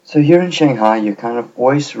So here in Shanghai, you're kind of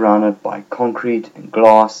always surrounded by concrete and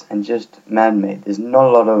glass and just man-made. There's not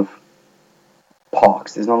a lot of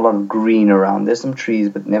parks. There's not a lot of green around. There's some trees,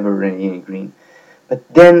 but never really any green.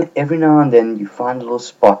 But then every now and then you find a little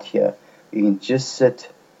spot here where you can just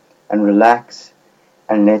sit and relax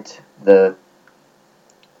and let the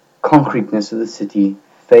concreteness of the city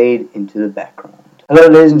fade into the background. Hello,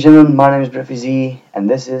 ladies and gentlemen. My name is Briffy Z, and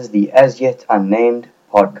this is the As Yet Unnamed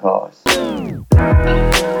podcast.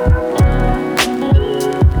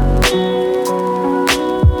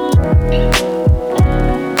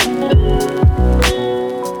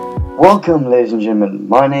 Welcome, ladies and gentlemen.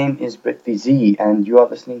 My name is Brett VZ, and you are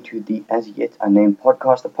listening to the As Yet Unnamed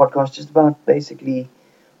podcast, a podcast just about basically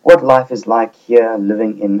what life is like here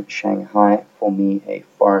living in Shanghai for me, a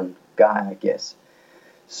foreign guy, I guess.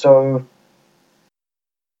 So,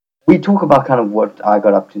 we talk about kind of what I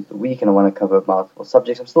got up to the week, and I want to cover multiple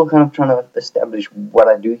subjects. I'm still kind of trying to establish what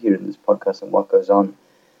I do here in this podcast and what goes on.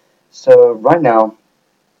 So, right now,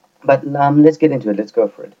 but let's get into it. Let's go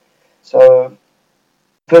for it. So,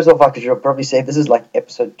 first off, I should probably say this is like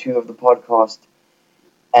episode 2 of the podcast,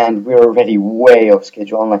 and we're already way off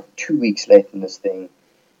schedule. I'm like 2 weeks late in this thing.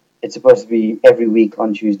 It's supposed to be every week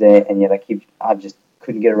on Tuesday, and yet I just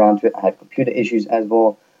couldn't get around to it. I had computer issues as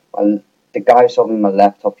well. The guy who sold me my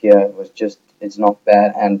laptop here it's not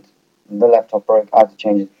bad, and the laptop broke. I had to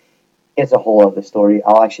change it. It's a whole other story.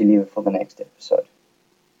 I'll actually leave it for the next episode.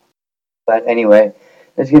 But anyway,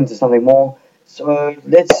 let's get into something more. So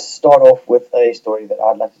let's start off with a story that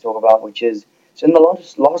I'd like to talk about, which is, so in the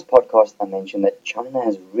last podcast I mentioned that China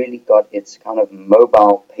has really got its kind of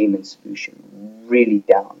mobile payment solution really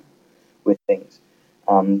down with things.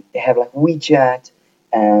 They have like WeChat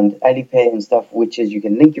and Alipay and stuff, which is you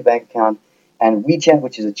can link your bank account, and WeChat,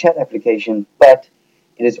 which is a chat application, but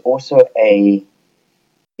it is also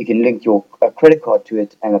you can link your credit card to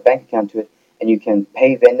it and a bank account to it, and you can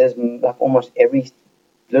pay vendors. Like almost every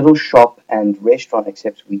little shop and restaurant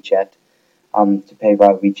accepts WeChat to pay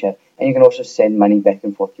via WeChat, and you can also send money back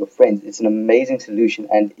and forth to your friends. It's an amazing solution,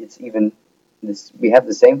 and it's even this. We have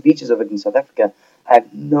the same features of it in South Africa. I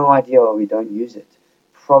have no idea why we don't use it.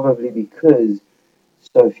 Probably because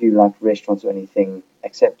so few like restaurants or anything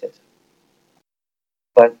accept it.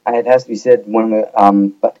 But it has to be said,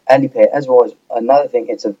 but Alipay as well is another thing.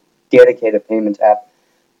 It's a dedicated payments app,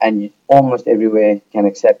 and almost everywhere can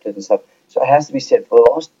accept it and stuff. So it has to be said, for the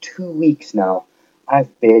last 2 weeks now,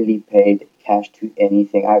 I've barely paid cash to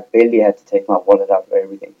anything. I've barely had to take my wallet out for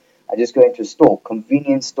everything. I just go into a store,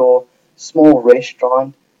 convenience store, small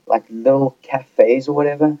restaurant, like little cafes or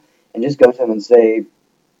whatever, and just go to them and say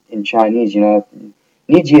in Chinese,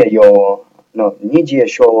 你借your no 你借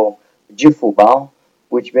说支付宝,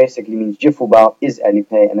 which basically means 支付宝 is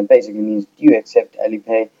Alipay, and it basically means do you accept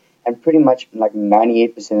Alipay? And pretty much like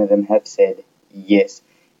 98% of them have said yes.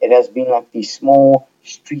 It has been like the small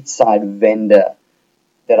street side vendor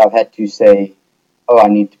that I've had to say, oh, I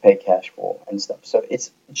need to pay cash for and stuff. So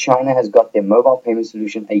China has got their mobile payment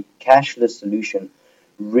solution, a cashless solution,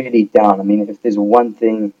 really down. I mean, if there's one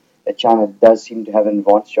thing that China does seem to have an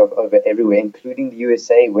advantage of over everywhere, including the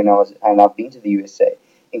USA, I've been to the USA,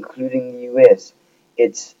 including the US,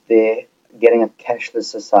 it's they're getting a cashless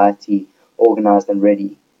society organized and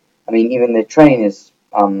ready. I mean, even their train is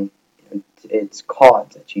it's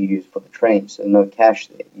cards that you use for the train, so no cash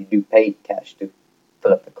there. You do pay cash to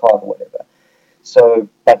fill up the card or whatever. So,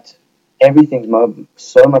 but everything's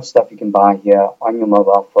so much stuff you can buy here on your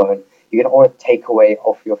mobile phone. You can order takeaway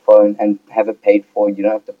off your phone and have it paid for. You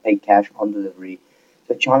don't have to pay cash on delivery.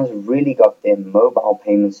 So China's really got their mobile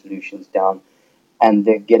payment solutions down, and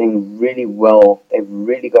they're getting really well. They've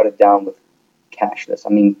really got it down with cashless. I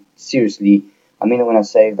mean, seriously. I mean, when I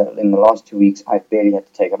say that in the last 2 weeks, I've barely had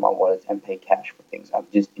to take out my wallet and pay cash for things. I've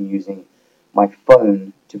just been using my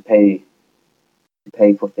phone to pay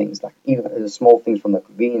for things, like even the small things from the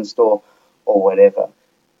convenience store or whatever.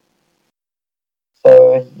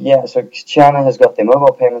 So yeah, so China has got their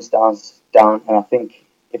mobile payments down, and I think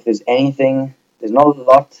if there's anything, there's not a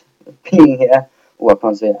lot being here. Well, I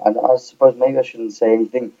can't say. I suppose maybe I shouldn't say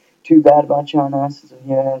anything too bad about China since I'm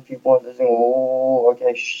here and people are saying, oh,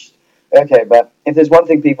 okay, okay. But if there's one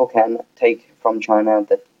thing people can take from China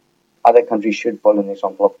that other countries should follow an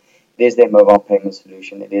example of, it is their mobile payment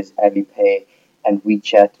solution. It is Alipay and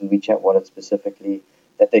WeChat Wallet specifically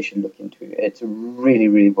that they should look into. It's really,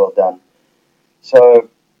 really well done. So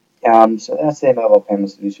that's their mobile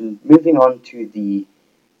payment solution. Moving on to the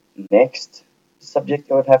next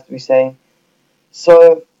subject, I would have to be saying.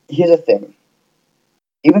 So here's the thing.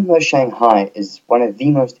 Even though Shanghai is one of the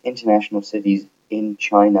most international cities in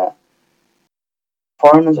China,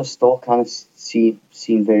 foreigners are still kind of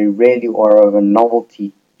seen very rarely or of a novelty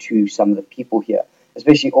to some of the people here.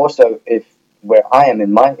 Especially also if where I am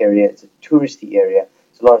in my area, it's a touristy area.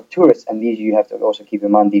 It's a lot of tourists, and these you have to also keep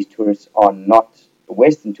in mind. These tourists are not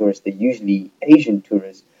Western tourists; they're usually Asian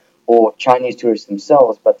tourists or Chinese tourists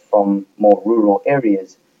themselves, but from more rural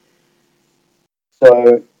areas.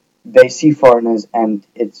 So they see foreigners, and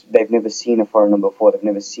they've never seen a foreigner before.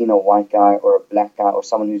 They've never seen a white guy or a black guy or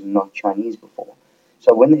someone who's not Chinese before.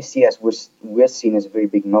 So when they see us, we're seen as a very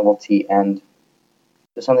big novelty. And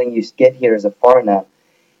something you get here as a foreigner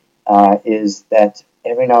is that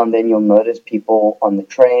every now and then you'll notice people on the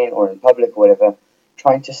train or in public or whatever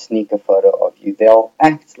trying to sneak a photo of you. They'll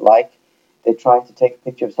act like they're trying to take a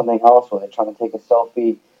picture of something else, or they're trying to take a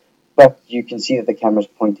selfie, but you can see that the camera's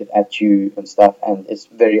pointed at you and stuff, and it's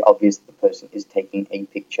very obvious that the person is taking a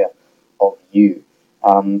picture of you.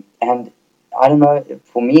 And I don't know,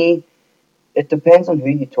 for me, it depends on who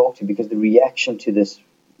you talk to, because the reaction to this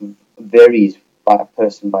varies by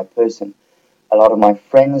person. A lot of my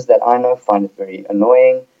friends that I know find it very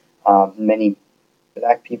annoying. Many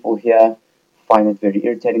black people here find it very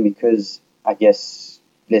irritating because, I guess,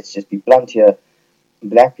 let's just be blunt here,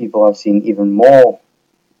 black people are seen even more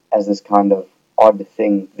as this kind of odd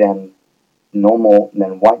thing than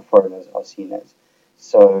white foreigners are seen as.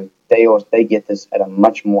 So they get this at a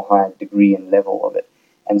much more higher degree and level of it.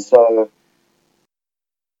 And so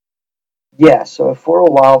yeah, so for a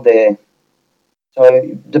while there,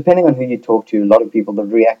 so depending on who you talk to, a lot of people, the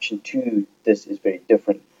reaction to this is very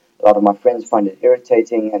different. A lot of my friends find it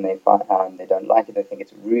irritating, and they don't like it. They think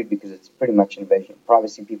it's rude because it's pretty much an invasion of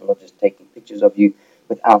privacy. People are just taking pictures of you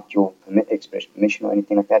without your express permission or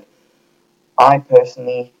anything like that. I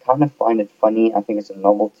personally kind of find it funny. I think it's a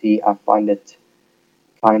novelty. I find it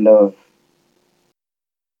kind of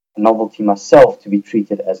a novelty myself to be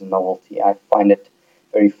treated as a novelty. I find it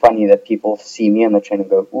very funny that people see me on the train and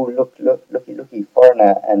go, "Ooh, looky,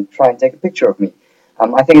 foreigner," and try and take a picture of me.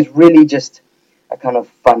 I think it's really just a kind of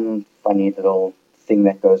funny little thing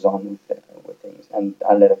that goes on with things, and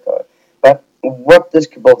I let it go. But what this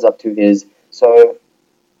builds up to is, so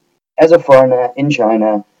as a foreigner in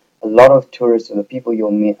China, a lot of tourists or the people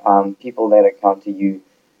you'll meet, people that encounter you,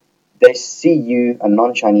 they see you, a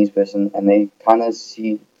non-Chinese person, and they kind of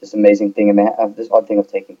see this amazing thing, and they have this odd thing of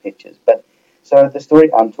taking pictures. But so the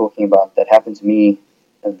story I'm talking about that happened to me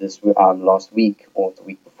this last week or the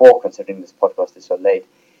week before, considering this podcast is so late,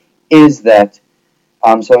 is that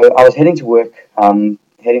so I was heading to work, and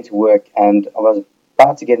I was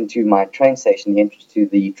about to get into my train station, the entrance to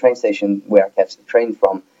the train station where I catch the train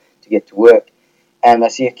from to get to work, and I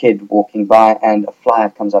see a kid walking by, and a flyer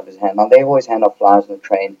comes up his hand. Now they always hand out flyers on the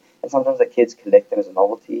train, and sometimes the kids collect them as a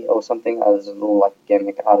novelty or something. There's a little like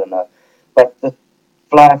gimmick, I don't know, but the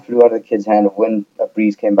flyer flew out of the kid's hand. A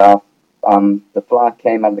breeze came by. The flyer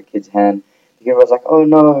came out of the kid's hand. The kid was like, "Oh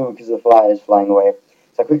no!" because the flyer is flying away.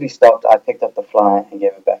 So I quickly stopped. I picked up the flyer and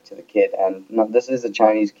gave it back to the kid. And no, this is a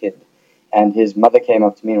Chinese kid, and his mother came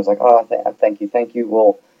up to me and was like, "Oh, thank you."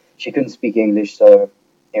 Well, she couldn't speak English, so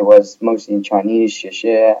it was mostly in Chinese,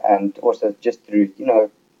 xie, and also just through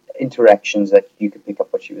interactions that you could pick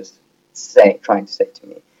up what she was trying to say to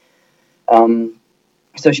me. Um,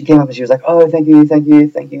 so she came up and she was like, "Oh, thank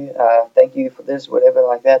you for this, whatever,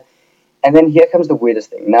 like that." And then here comes the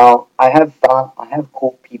weirdest thing. Now, I have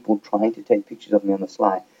caught people trying to take pictures of me on the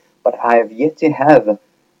sly, but I have yet to have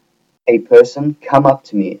a person come up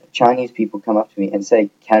to me, Chinese people come up to me and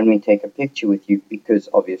say, "Can we take a picture with you?" Because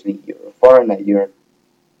obviously you're a foreigner, you're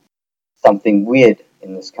something weird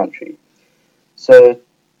in this country. So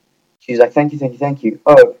she's like, thank you.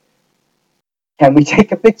 Oh, can we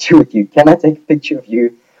take a picture with you? Can I take a picture of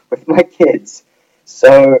you with my kids?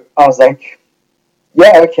 So I was like,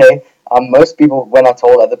 yeah, okay. Most people, when I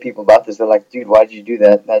told other people about this, they're like, dude, why did you do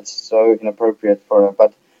that? That's so inappropriate for her.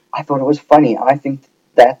 But I thought it was funny. I think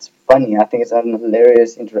that's funny. I think it's an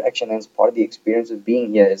hilarious interaction, and it's part of the experience of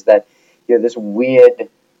being here is that you're this weird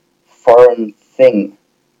foreign thing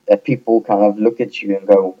that people kind of look at you and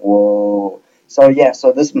go, whoa. So yeah,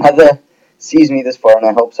 so this mother sees me, this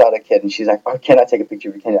foreigner, helps out a kid, and she's like, oh, can I take a picture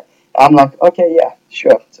of you? I'm like, okay, yeah,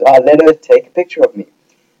 sure. So I let her take a picture of me,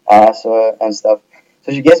 and stuff.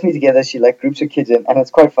 So she gets me together. She like groups her kids in, and it's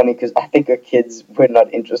quite funny because I think her kids were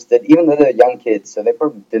not interested, even though they're young kids. So they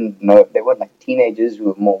probably didn't know. They weren't like teenagers who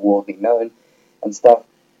were more worldly known and stuff.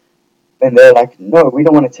 And they're like, no, we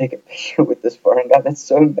don't want to take a picture with this foreign guy. That's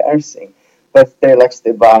so embarrassing. But they like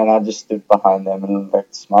stood by, and I just stood behind them and like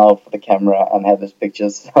smiled for the camera and had this picture.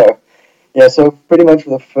 So yeah, so pretty much for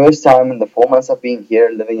the first time in the 4 months I've been here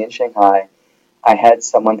living in Shanghai, I had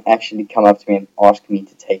someone actually come up to me and ask me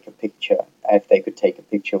to take a picture, if they could take a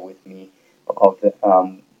picture of the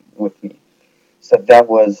with me. So that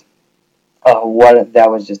was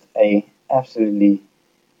just a absolutely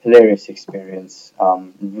hilarious experience.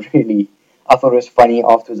 Really, I thought it was funny.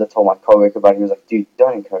 Afterwards, I told my coworker about it. He was like, "Dude,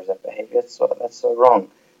 don't encourage that behavior. That's so wrong.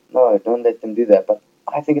 No, don't let them do that." But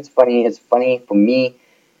I think it's funny. It's funny for me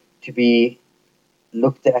to be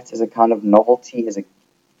looked at as a kind of novelty, as a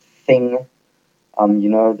thing.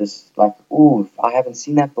 This like, ooh, I haven't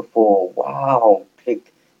seen that before. Wow,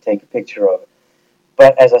 click, take a picture of.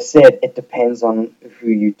 But as I said, it depends on who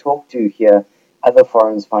you talk to here. Other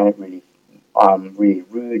foreigners find it really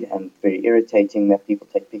rude and very irritating that people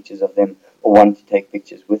take pictures of them or want to take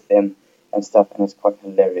pictures with them and stuff, and it's quite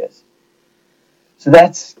hilarious. So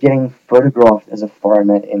that's getting photographed as a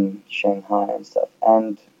foreigner in Shanghai and stuff.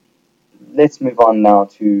 And let's move on now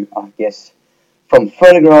to, I guess, from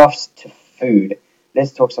photographs to food.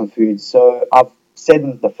 Let's talk some food. So I've said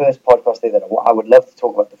in the first podcast there that I would love to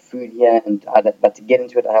talk about the food here, but to get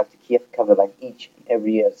into it, I have to cover like each and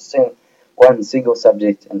every one single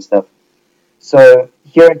subject and stuff. So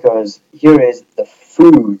here it goes. Here is the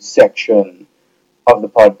food section of the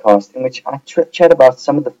podcast, in which I chat about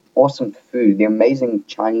some of the awesome food, the amazing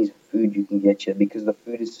Chinese food you can get here, because the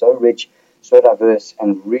food is so rich, so diverse,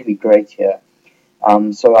 and really great here.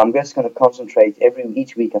 So I'm just going to concentrate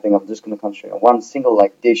each week. I think I'm just going to concentrate on one single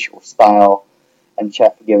like dish or style, and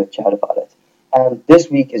give a chat about it. And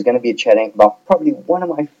this week is going to be chatting about probably one of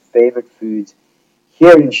my favorite foods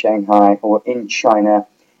here in Shanghai or in China,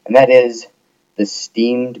 and that is the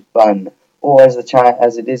steamed bun, or as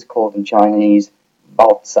it is called in Chinese,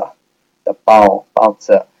 baozi, the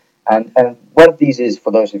baozi. And what these is,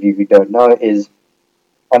 for those of you who don't know, is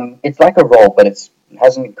it's like a roll, but it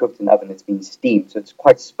hasn't been cooked in the oven. It's been steamed, so it's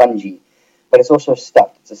quite spongy. But it's also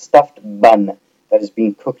stuffed. It's a stuffed bun that is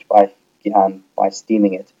being cooked by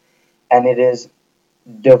steaming it, and it is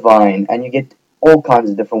divine. And you get all kinds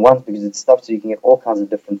of different ones because it's stuffed, so you can get all kinds of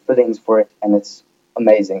different fillings for it, and it's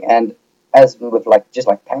amazing. And as with just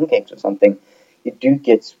like pancakes or something, you do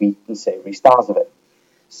get sweet and savory styles of it.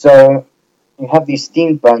 So you have these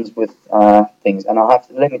steamed buns with things, and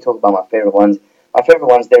let me talk about my favorite ones. My favorite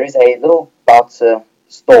ones, there is a little baozi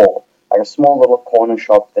store, like a small little corner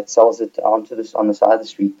shop that sells it on the side of the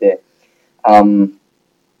street there,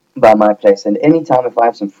 by my place. And anytime if I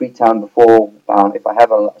have some free time if I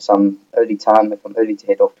have some early time, if I'm early to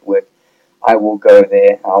head off to work, I will go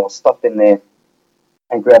there. I will stop in there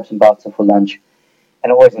and grab some baozi for lunch.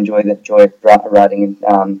 And I always enjoy riding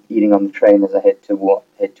and eating on the train as I head to work.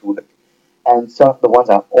 And so the ones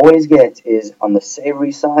I always get is on the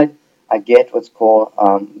savory side. I get what's called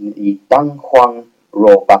the Dang Huang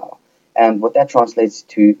Ro Bao. And what that translates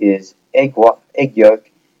to is egg yolk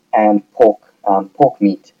and pork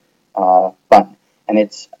meat bun. And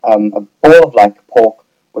it's a ball of like pork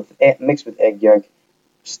mixed with egg yolk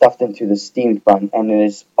stuffed into the steamed bun. And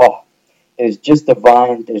it is just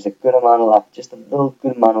divine. There's a good amount of just a little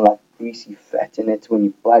good amount of greasy fat in it when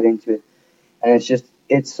you bite into it. And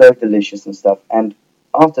it's so delicious and stuff. And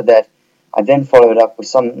after that, I then follow it up with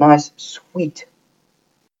some really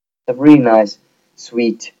nice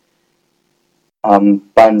sweet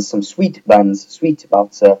buns, some sweet buns, sweet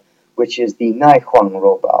baozi, which is the Nai Huang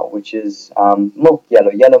Ro Bao, which is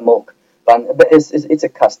yellow milk bun, but it's a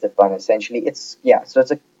custard bun essentially. So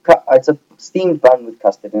it's a steamed bun with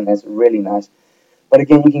custard, and it's really nice. But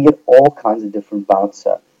again, you can get all kinds of different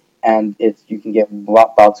baozi, and you can get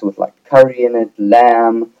baozi with like curry in it,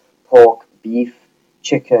 lamb, pork, beef,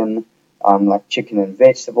 chicken, like chicken and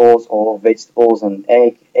vegetables, or vegetables and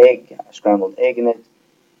scrambled egg in it.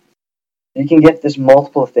 You can get this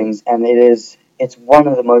multiple things, and it's one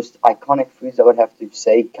of the most iconic foods, I would have to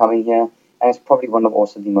say, coming here, and it's probably one of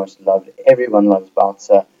also the most loved. Everyone loves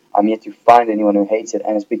baozi. I'm yet to find anyone who hates it,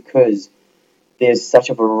 and it's because there's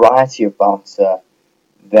such a variety of baozi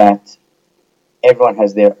that everyone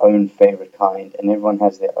has their own favorite kind, and everyone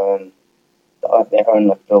has their own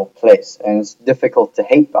little place. And it's difficult to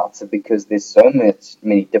hate baozi because there's so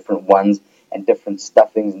many different ones and different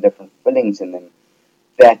stuffings and different fillings in them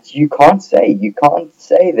that you can't say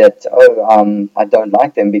that I don't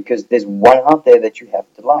like them, because there's one out there that you have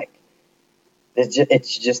to like.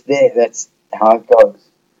 It's just there. That's how it goes.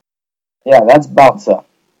 Yeah, that's baozi.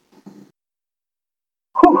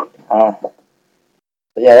 Whew.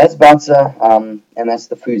 Yeah, that's baozi. And that's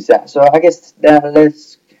the food set. So I guess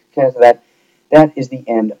let's get to that. That is the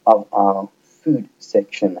end of our food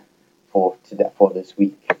section for this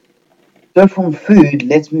week. So from food,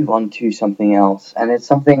 let's move on to something else, and it's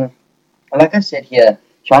something, like I said here,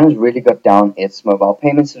 China's really got down its mobile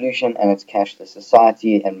payment solution and its cashless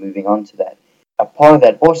society and moving on to that. A part of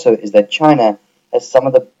that also is that China has some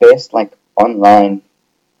of the best online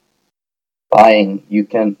buying you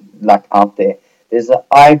can out there.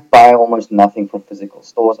 I buy almost nothing from physical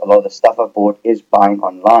stores. A lot of the stuff I bought is buying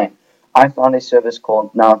online. I found a service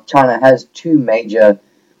called now China has two major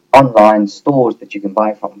online stores that you can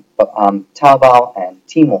buy from, Taobao and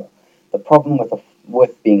Tmall. The problem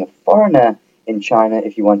with being a foreigner in China,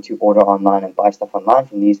 if you want to order online and buy stuff online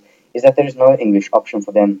from these, is that there is no English option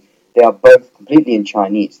for them. They are both completely in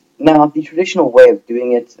Chinese. Now, the traditional way of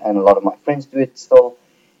doing it, and a lot of my friends do it still,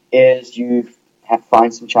 is you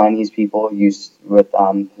find some Chinese people use with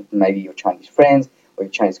maybe your Chinese friends or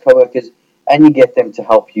your Chinese coworkers, and you get them to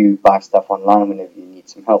help you buy stuff online whenever you need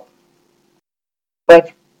some help.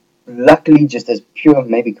 But luckily, just as pure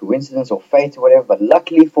maybe coincidence or fate or whatever, but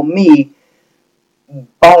luckily for me,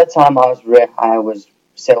 by the time I was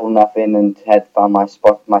settled enough in and had found my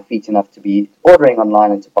spot, my feet enough to be ordering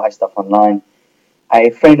online and to buy stuff online, a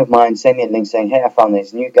friend of mine sent me a link saying, "Hey, I found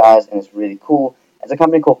these new guys and it's really cool." It's a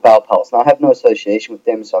company called Baopulse. Now, I have no association with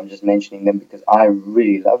them, so I'm just mentioning them because I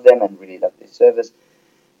really love them and really love their service.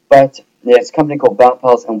 But yeah, it's a company called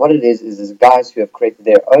Baopulse, and what it is there's guys who have created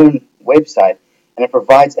their own website, and it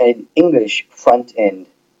provides an English front end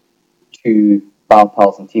to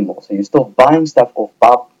Baopulse and Tmall. So you're still buying stuff off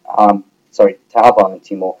Taobao and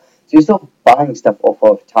Tmall. So you're still buying stuff off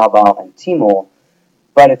of Taobao and Tmall,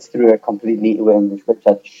 but it's through a completely English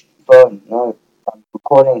website. Phone, no, I'm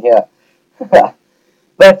recording here.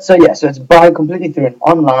 But so yeah, so it's buying completely through an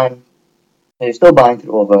online. So you're still buying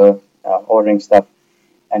through all the ordering stuff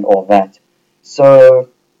and all that. So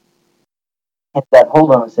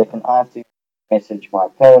hold on a second. I have to message my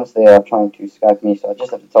parents. They are trying to Skype me, so I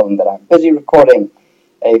just have to tell them that I'm busy recording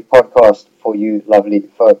a podcast for you, lovely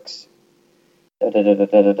folks. Da da da da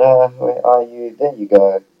da da da. Where are you? There you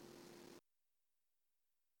go.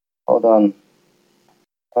 Hold on.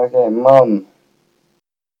 Okay, Mum.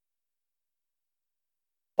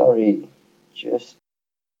 Sorry, just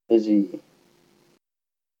busy.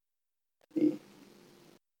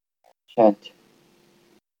 Chat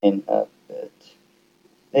in a bit.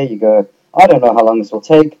 There you go. I don't know how long this will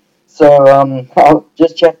take, so I'll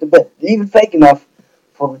just chat a bit. Leave it vague enough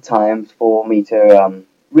for the times for me to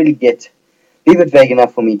really leave it vague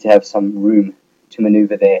enough for me to have some room to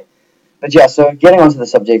maneuver there. But yeah, so getting onto the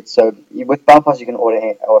subject, so with Baupass you can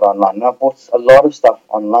order online. And I bought a lot of stuff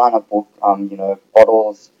online. I bought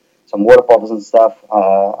bottles, some water bottles and stuff.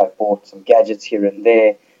 I bought some gadgets here and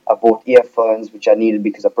there. I bought earphones which I needed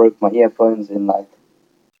because I broke my earphones in 2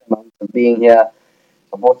 months of being here.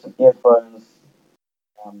 I bought some earphones.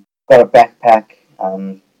 Got a backpack,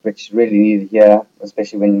 which is really needed here,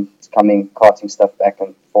 especially when it's carting stuff back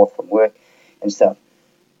and forth from work and stuff.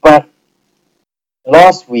 But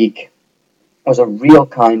last week was a real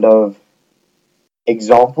kind of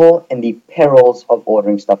example in the perils of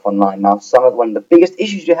ordering stuff online. Now, one of the biggest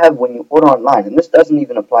issues you have when you order online, and this doesn't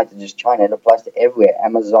even apply to just China, it applies to everywhere,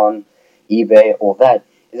 Amazon, eBay, all that,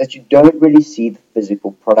 is that you don't really see the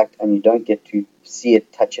physical product and you don't get to see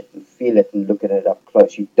it, touch it, and feel it and look at it up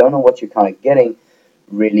close. You don't know what you're kind of getting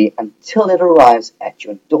really until it arrives at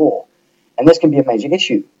your door. And this can be a major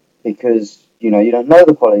issue because you don't know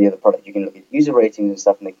the quality of the product. You can look at user ratings and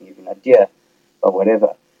stuff and they can give you an idea or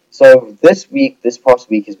whatever. So this past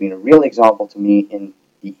week has been a real example to me in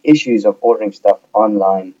the issues of ordering stuff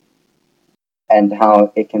online and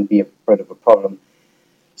how it can be a bit of a problem.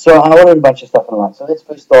 So I ordered a bunch of stuff online. So let's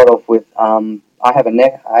first start off with I have a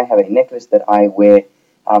necklace that I wear.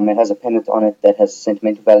 It has a pendant on it that has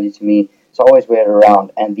sentimental value to me, so I always wear it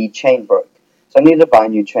around. And the chain broke, so I needed to buy a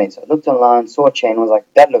new chain. So I looked online, saw a chain, was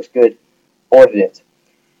like, that looks good, ordered it.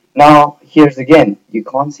 Now here's again, you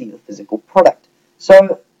can't see the physical product. So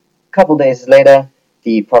a couple days later,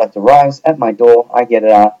 the product arrives at my door. I get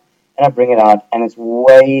it out and I bring it out, and it's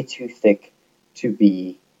way too thick to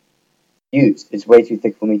be used. It's way too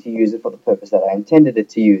thick for me to use it for the purpose that I intended it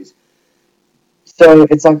to use. So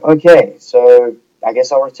it's like, okay, so I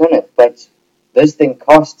guess I'll return it. But this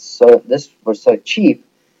was so cheap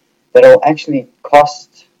that it'll actually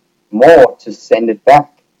cost more to send it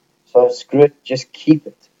back. So screw it, just keep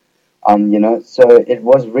it. So it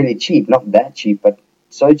was really cheap, not that cheap, but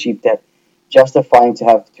so cheap that justifying to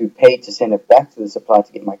have to pay to send it back to the supplier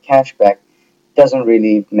to get my cash back doesn't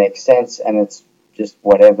really make sense, and it's just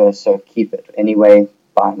whatever, so keep it. Anyway,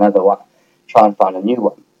 buy another one. Try and find a new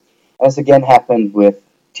one. And this again happened with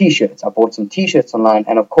t-shirts. I bought some t-shirts online,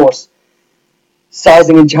 and of course,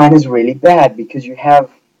 sizing in China is really bad because you have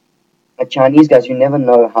Chinese guys, you never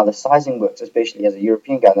know how the sizing works, especially as a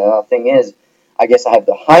European guy. The other thing is, I guess I have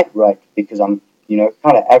the height right because I'm,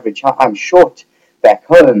 kind of average height. I'm short back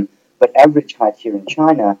home, but average height here in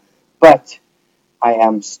China. But I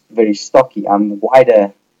am very stocky. I'm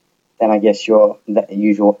wider than I guess the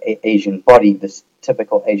usual Asian body, this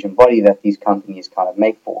typical Asian body that these companies kind of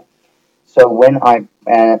make for. So when I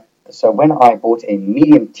bought a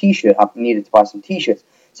medium T-shirt, I needed to buy some T-shirts.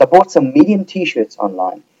 So I bought some medium T-shirts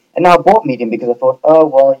online, and now I bought medium because I thought, oh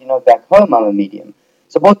well, back home I'm a medium.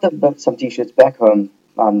 So I bought some T-shirts back home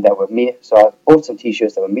that were medium. So I bought some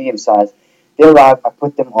T-shirts that were medium size. They arrived. I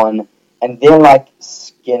put them on, and they're like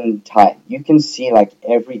skin tight. You can see like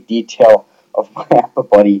every detail of my upper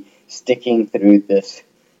body sticking through this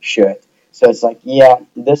shirt. So it's like, yeah,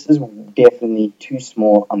 this is definitely too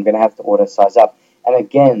small. I'm gonna have to order a size up. And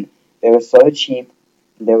again, they were so cheap.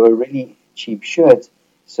 They were really cheap shirts,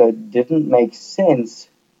 so it didn't make sense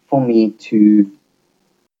for me to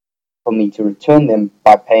return them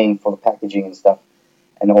by paying for the packaging and stuff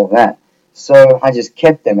and all that. So I just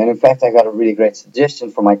kept them. And in fact, I got a really great suggestion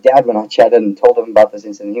from my dad when I chatted and told him about this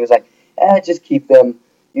incident. He was like, just keep them.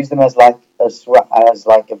 Use them as like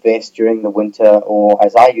a vest during the winter, or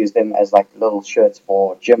as I use them as like little shirts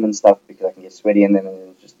for gym and stuff because I can get sweaty in them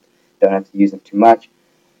and just don't have to use them too much.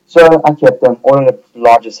 So I kept them, ordered a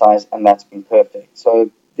larger size, and that's been perfect. So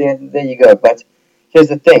there you go. But here's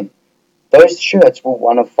the thing: those shirts were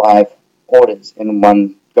one of 5 orders in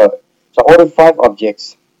one go. So I ordered 5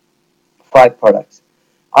 objects, 5 products.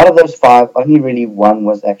 Out of those 5, only really one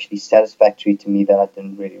was actually satisfactory to me that I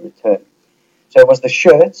didn't really return. So it was the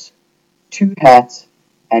shirts, 2 hats,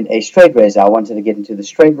 and a straight razor. I wanted to get into the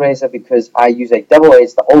straight razor because I use a double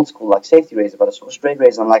edged, the old school like safety razor, but I saw a straight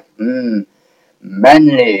razor. I'm like,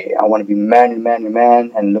 manly. I want to be manly,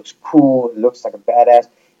 man, and it looks cool. It looks like a badass.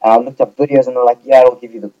 And I looked up videos, and they're like, yeah, it'll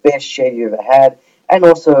give you the best shave you ever had. And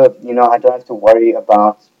also, I don't have to worry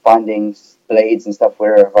about finding blades and stuff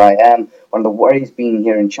wherever I am. One of the worries being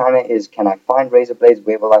here in China is, can I find razor blades?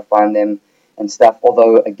 Where will I find them and stuff?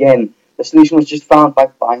 Although, again, the solution was just found by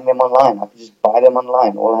buying them online. I could just buy them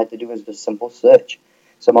online. All I had to do was just simple search.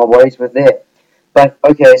 So my worries were there. But,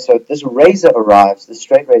 okay, so this razor arrives, the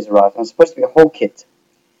straight razor arrives, and it's supposed to be a whole kit.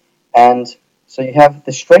 And so you have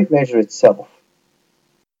the straight razor itself,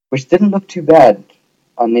 which didn't look too bad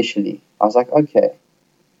initially. I was like, okay.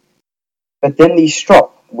 But then the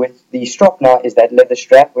strap now is that leather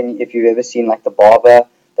strap. If you've ever seen like the barber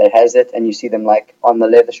that has it, and you see them like on the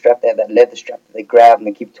leather strap, they have that leather strap that they grab and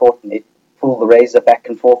they keep taut and they pull the razor back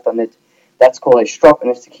and forth on it. That's called a strap, and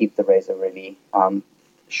it's to keep the razor really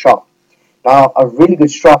sharp. Now, a really good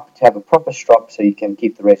strap, to have a proper strap so you can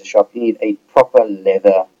keep the razor sharp, you need a proper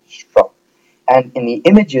leather strap. And in the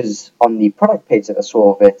images on the product page that I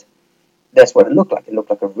saw of it, that's what it looked like. It looked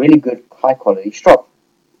like a really good, high-quality strap.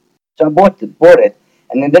 So I bought it,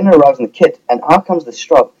 and then it arrives in the kit, and out comes the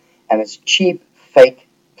strap, and it's cheap, fake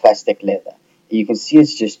plastic leather. You can see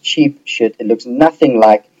it's just cheap shit. It looks nothing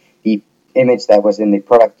like the image that was in the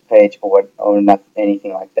product page or not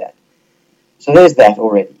anything like that. So there's that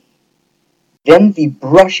already. Then the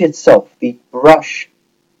brush itself, the brush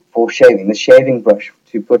for shaving, the shaving brush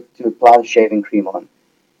to apply the shaving cream on,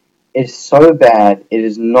 is so bad. It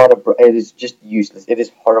is not it is just useless. It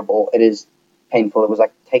is horrible. It is painful. It was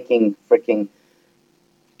like taking freaking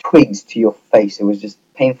twigs to your face. It was just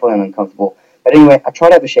painful and uncomfortable. But anyway, I tried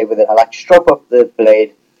to have a shave with it. I like strop up the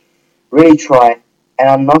blade, really try, and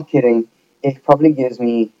I'm not kidding. It probably gives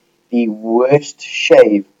me the worst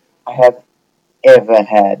shave I have ever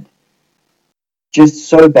had. Just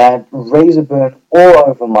so bad, razor burn all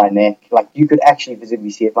over my neck. Like you could actually visibly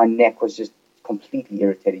see it. My neck was just completely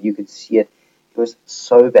irritated. You could see it. It was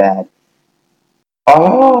so bad.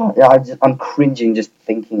 Oh, yeah, I'm cringing just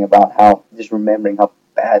thinking about just remembering how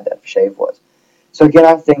bad that shave was. So again,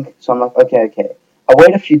 I'm like, okay. I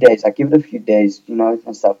wait a few days. I give it a few days,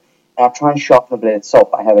 and stuff. And I try and sharpen the blade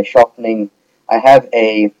itself. I have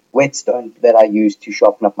a whetstone that I use to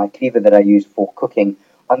sharpen up my cleaver that I use for cooking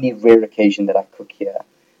on the rare occasion that I cook here,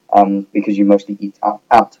 because you mostly eat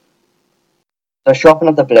out. So I sharpen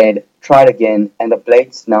up the blade, try it again, and the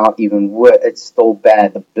blade's now even worse. It's still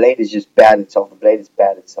bad. The blade is just bad itself. The blade is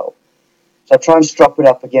bad itself. So I try and strop it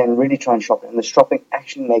up again, really try and sharpen it, and the stropping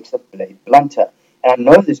actually makes the blade blunter. And I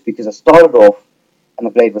know this because I started off and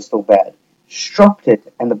the blade was still bad. Stropped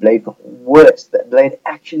it and the blade got worse. The blade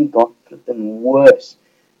actually got flipping worse.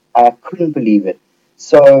 I couldn't believe it.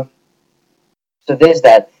 So there's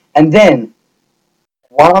that. And then,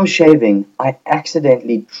 while I'm shaving, I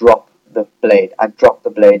accidentally drop the blade. I dropped the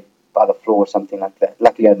blade by the floor or something like that.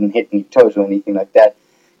 Luckily, I didn't hit any toes or anything like that,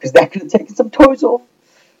 because that could have taken some toes off.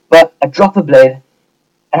 But I drop the blade,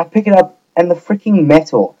 and I pick it up, and the freaking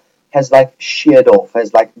metal has like sheared off,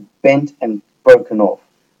 has like bent and broken off,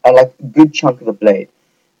 a like good chunk of the blade.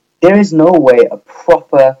 There is no way a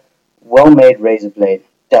proper, well-made razor blade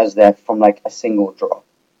does that from like a single drop.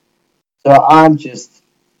 So I've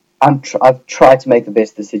tried to make the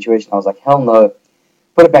best of the situation. I was like, hell no,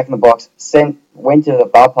 put it back in the box. Went to the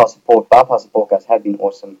Bauhaus support. Bauhaus support guys have been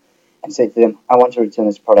awesome, and said to them, I want to return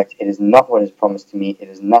this product. It is not what is promised to me. It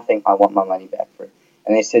is nothing. I want my money back for it.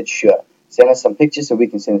 And they said, sure. Send us some pictures so we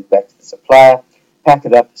can send it back to the supplier. Pack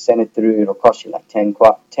it up, send it through. It'll cost you like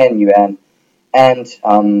 10 yuan, and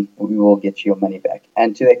we will get you your money back.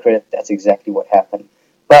 And to their credit, that's exactly what happened.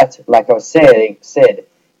 But like I was said,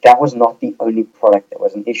 that was not the only product that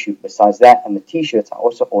was an issue. Besides that and the t-shirts, I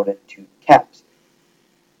also ordered 2 caps.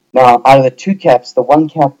 Now, out of the 2 caps, the one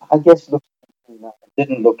cap, I guess,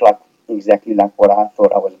 didn't look like exactly like what I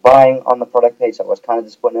thought I was buying on the product page. So I was kind of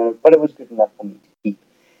disappointed, but it was good enough for me to keep.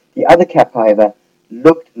 The other cap, however,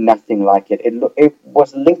 looked nothing like it. It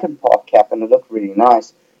was a Linkin Park cap, and it looked really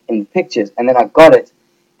nice in the pictures. And then I got it,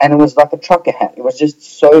 and it was like a trucker hat. It was just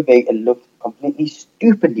so big, it looked completely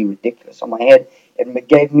stupidly ridiculous on my head. It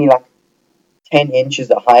gave me like 10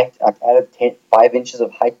 inches of height. I added 5 inches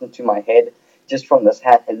of height into my head just from this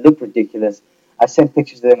hat. It looked ridiculous. I sent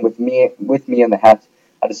pictures of them with me in the hat.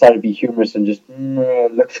 I decided to be humorous and just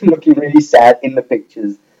looking really sad in the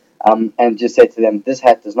pictures, and just said to them, "This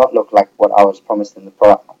hat does not look like what I was promised in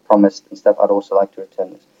the promised and stuff. I'd also like to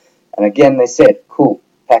return this." And again, they said, "Cool,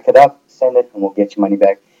 pack it up, send it, and we'll get your money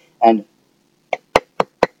back." And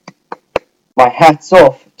my hats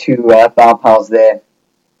off to Bauhaus there.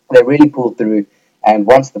 They really pulled through, and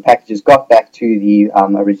once the packages got back to the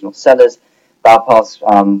original sellers, Bauhaus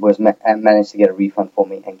managed to get a refund for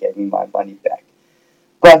me and gave me my money back.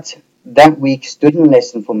 But that week stood in a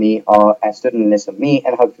lesson for me, and stood in a lesson of me,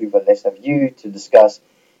 and hopefully for less of you to discuss,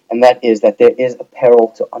 and that is that there is a peril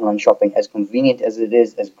to online shopping. As convenient as it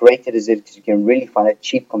is, as great it is, because you can really find it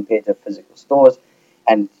cheap compared to physical stores,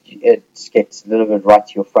 and it gets delivered right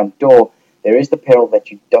to your front door. There is the peril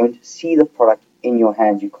that you don't see the product in your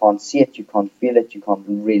hand. You can't see it, you can't feel it, you can't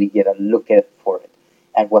really get a look at for it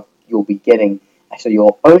and what you'll be getting. So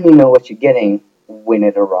you'll only know what you're getting when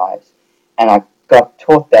it arrives. And I got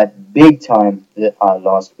taught that big time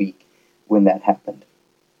last week when that happened.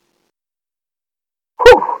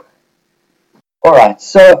 Whew. All right,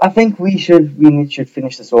 so I think we should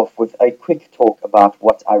finish this off with a quick talk about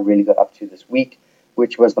what I really got up to this week,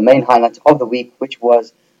 which was the main highlight of the week, which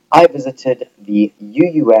was I visited the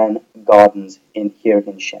Yuyuan Gardens here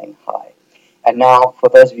in Shanghai. And now, for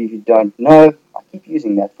those of you who don't know, I keep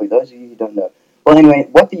using that for those of you who don't know. Well, anyway,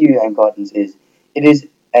 what the Yuyuan Gardens is, it is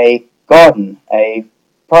a garden, a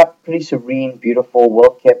pretty serene, beautiful,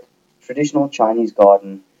 well-kept, traditional Chinese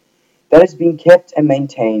garden that has been kept and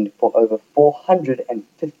maintained for over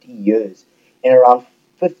 450 years. In around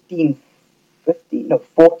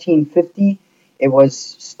 1450, it was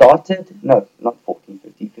started. No, not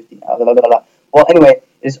 1450, 50. Well, anyway,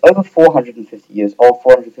 it is over 450 years old.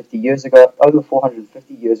 450 years ago, over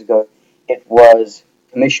 450 years ago, it was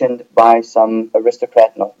commissioned by some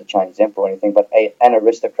aristocrat, not the Chinese emperor or anything, but an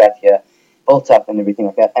aristocrat here, built up and everything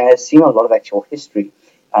like that, and has seen a lot of actual history.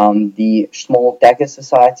 The small Dagger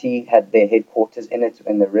Society had their headquarters in it,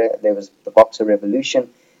 and there was the Boxer Revolution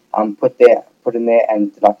put in there,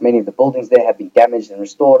 and like many of the buildings there have been damaged and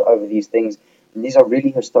restored over these things. And these are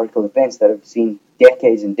really historical events that have seen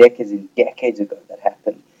decades and decades and decades ago that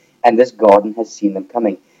happened, and this garden has seen them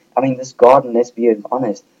coming. I mean, this garden, let's be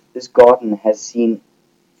honest, this garden has seen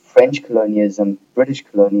French colonialism, British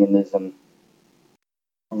colonialism,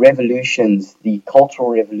 revolutions, the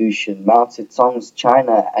Cultural Revolution, Mao Zedong's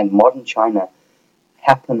China and modern China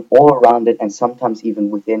happen all around it and sometimes even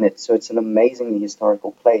within it. So it's an amazingly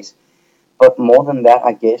historical place. But more than that,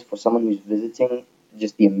 I guess, for someone who's visiting,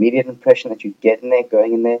 just the immediate impression that you get in there,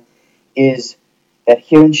 going in there, is that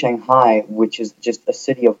here in Shanghai, which is just a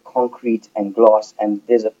city of concrete and glass, and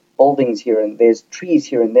there's buildings here and there's trees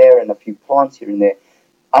here and there and a few plants here and there,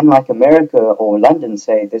 unlike America or London,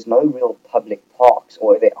 say, there's no real public parks,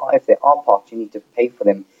 or if there are parks, you need to pay for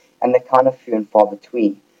them, and they're kind of few and far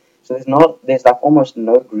between. So there's like almost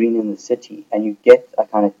no green in the city, and you get a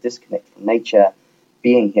kind of disconnect from nature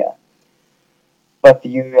being here. But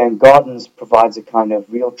the Yuyuan Gardens provided a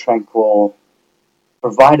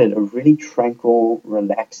really tranquil,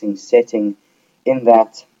 relaxing setting in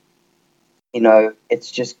that,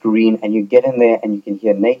 it's just green, and you get in there and you can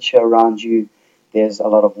hear nature around you. There's a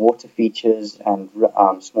lot of water features and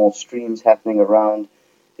small streams happening around.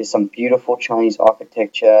 There's some beautiful Chinese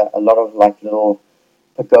architecture, a lot of like little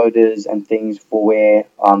pagodas and things for where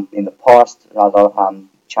in the past other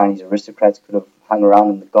Chinese aristocrats could have hung around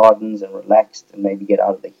in the gardens and relaxed and maybe get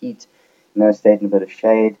out of the heat, stayed in a bit of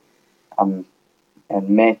shade, and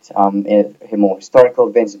met in more historical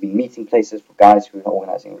events, have been meeting places for guys who are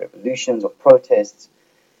organizing revolutions or protests.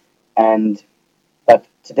 But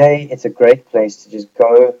today it's a great place to just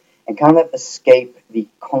go and kind of escape the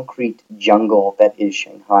concrete jungle that is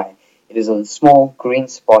Shanghai. It is a small green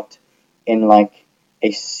spot in like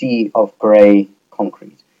a sea of grey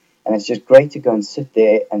concrete. And it's just great to go and sit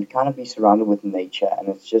there and kind of be surrounded with nature. And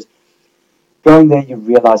it's just going there, you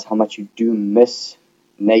realize how much you do miss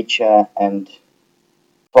nature and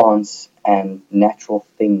plants and natural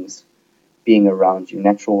things being around you,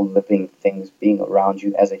 natural living things being around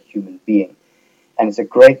you as a human being. And it's a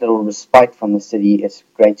great little respite from the city. It's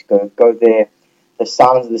great to go there. The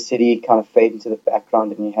sounds of the city kind of fade into the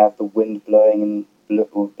background, and you have the wind blowing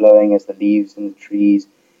as the leaves in the trees.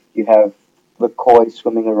 You have the koi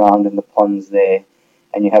swimming around in the ponds there,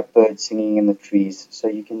 and you have birds singing in the trees. So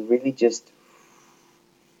you can really just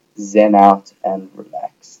zen out and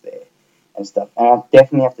relax there and stuff. And I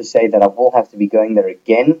definitely have to say that I will have to be going there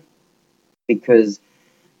again, because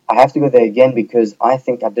I have to go there again because I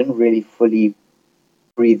think I didn't really fully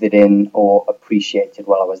breathe it in or appreciate it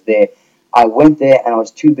while I was there. I went there and I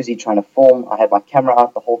was too busy trying to film. I had my camera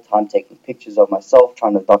out the whole time taking pictures of myself,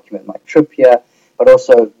 trying to document my trip here, but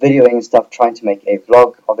also videoing and stuff, trying to make a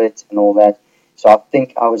vlog of it and all that. So I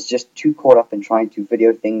think I was just too caught up in trying to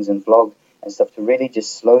video things and vlog and stuff to really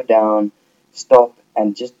just slow down, stop,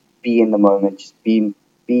 and just be in the moment, just be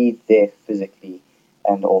there physically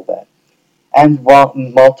and all that. And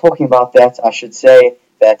while talking about that, I should say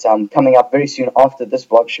that coming up very soon after this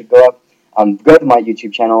vlog should go up, go to my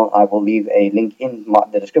YouTube channel. I will leave a link in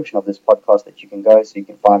the description of this podcast that you can go, so you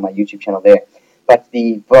can find my YouTube channel there. But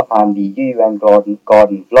the Yuyuan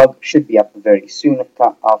Garden vlog should be up very soon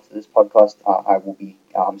after this podcast. I will be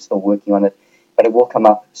still working on it, but it will come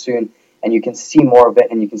up soon, and you can see more of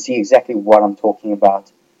it, and you can see exactly what I'm talking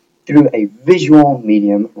about through a visual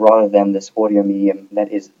medium rather than this audio medium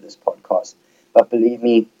that is this podcast. But believe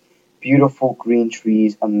me, beautiful green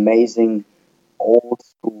trees, amazing old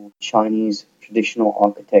school Chinese traditional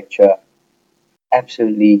architecture,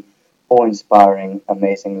 absolutely awe-inspiring,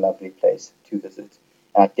 amazing, lovely place to visit.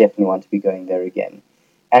 I definitely want to be going there again.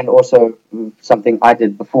 And also something I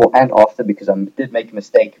did before and after, because I did make a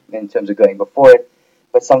mistake in terms of going before it,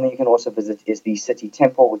 but something you can also visit is the city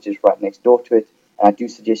temple, which is right next door to it. And I do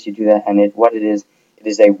suggest you do that. And it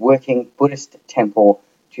is a working Buddhist temple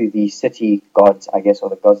to the city gods, I guess, or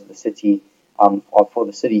the gods of the city, for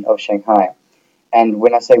the city of Shanghai. And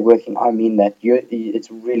when I say working, I mean that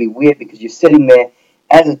it's really weird because you're sitting there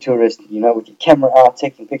as a tourist, with your camera out,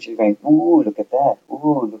 taking pictures, going, ooh, look at that,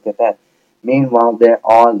 ooh, look at that. Meanwhile, there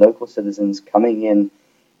are local citizens coming in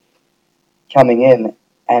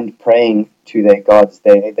and praying to their gods.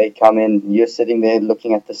 They come in, you're sitting there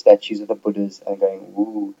looking at the statues of the Buddhas and going,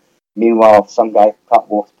 ooh. Meanwhile, some guy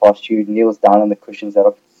walks past you, kneels down on the cushions that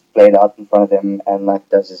are played out in front of him, and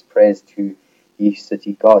does his prayers to the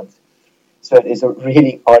city gods. So it is a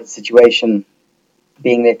really odd situation,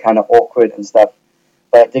 being there, kind of awkward and stuff.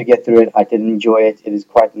 But I did get through it. I did enjoy it. It is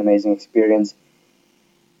quite an amazing experience.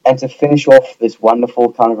 And to finish off this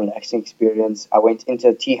wonderful kind of relaxing experience, I went into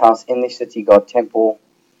a tea house in the city god temple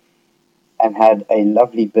and had a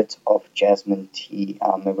lovely bit of jasmine tea.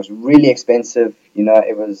 It was really expensive.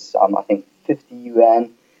 It was, I think, 50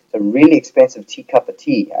 yuan. It's a really expensive cup of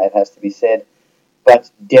tea, it has to be said. But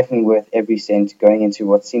definitely worth every cent, going into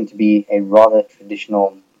what seemed to be a rather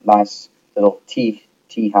traditional, nice little tea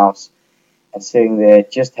house. And sitting there,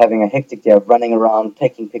 just having a hectic day of running around,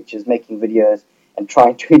 taking pictures, making videos, and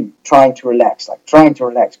trying to relax.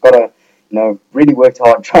 Gotta, really worked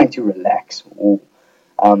hard trying to relax.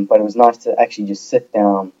 But it was nice to actually just sit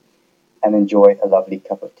down and enjoy a lovely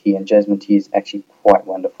cup of tea. And jasmine tea is actually quite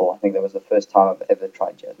wonderful. I think that was the first time I've ever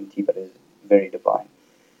tried jasmine tea, but it is very divine.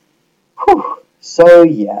 Whew. So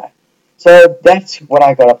yeah, so that's what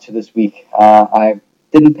I got up to this week. I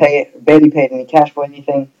barely paid any cash for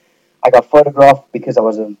anything. I got photographed because I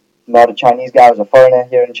was not a Chinese guy. I was a foreigner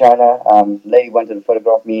here in China. Lady wanted to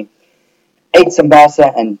photograph me. Ate some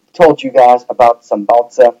baozi and told you guys about some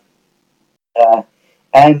baozi.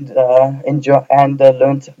 And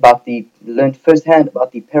learned firsthand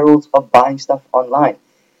about the perils of buying stuff online.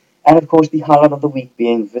 And of course, the highlight of the week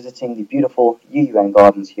being visiting the beautiful Yuyuan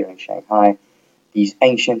Gardens here in Shanghai, these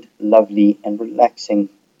ancient, lovely, and relaxing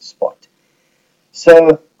spot.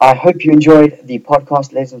 So I hope you enjoyed the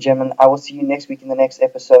podcast, ladies and gentlemen. I will see you next week in the next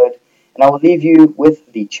episode, and I will leave you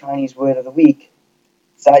with the Chinese word of the week,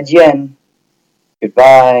 再见.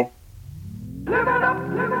 Goodbye.